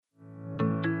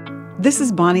This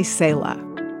is Bonnie Sala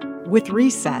with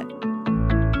Reset.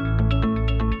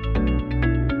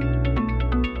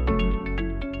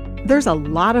 There's a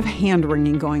lot of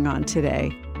hand-wringing going on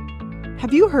today.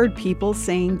 Have you heard people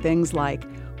saying things like,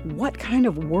 "What kind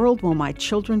of world will my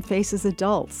children face as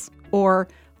adults?" Or,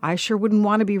 "I sure wouldn't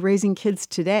want to be raising kids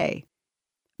today."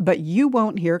 But you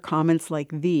won't hear comments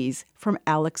like these from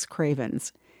Alex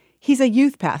Cravens. He's a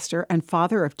youth pastor and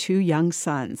father of 2 young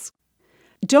sons.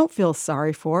 Don't feel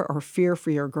sorry for or fear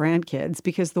for your grandkids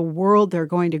because the world they're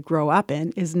going to grow up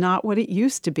in is not what it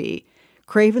used to be,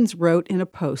 Cravens wrote in a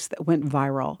post that went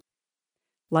viral.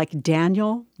 Like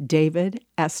Daniel, David,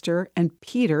 Esther, and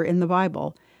Peter in the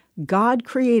Bible, God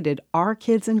created our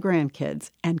kids and grandkids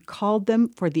and called them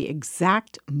for the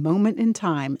exact moment in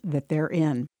time that they're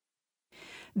in.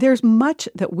 There's much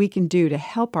that we can do to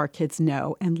help our kids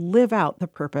know and live out the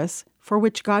purpose for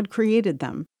which God created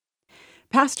them.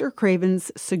 Pastor Cravens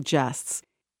suggests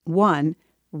 1.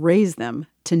 Raise them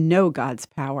to know God's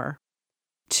power.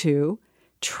 2.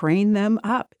 Train them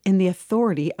up in the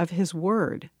authority of His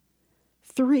Word.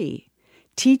 3.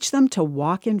 Teach them to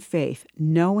walk in faith,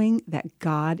 knowing that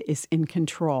God is in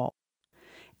control.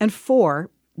 And 4.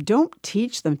 Don't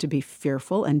teach them to be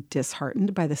fearful and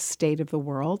disheartened by the state of the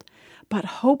world, but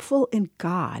hopeful in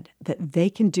God that they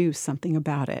can do something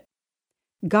about it.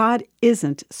 God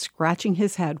isn't scratching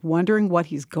His head wondering what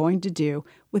He's going to do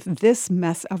with this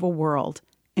mess of a world,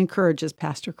 encourages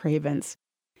Pastor Cravens.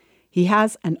 He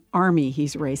has an army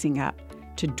He's raising up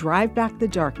to drive back the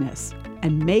darkness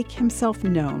and make Himself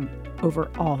known over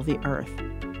all the earth.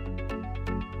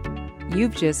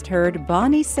 You've just heard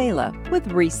Bonnie Sala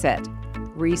with Reset.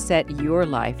 Reset your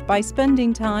life by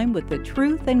spending time with the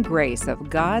truth and grace of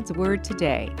God's Word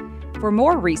today. For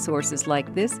more resources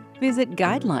like this, visit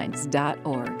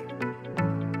guidelines.org.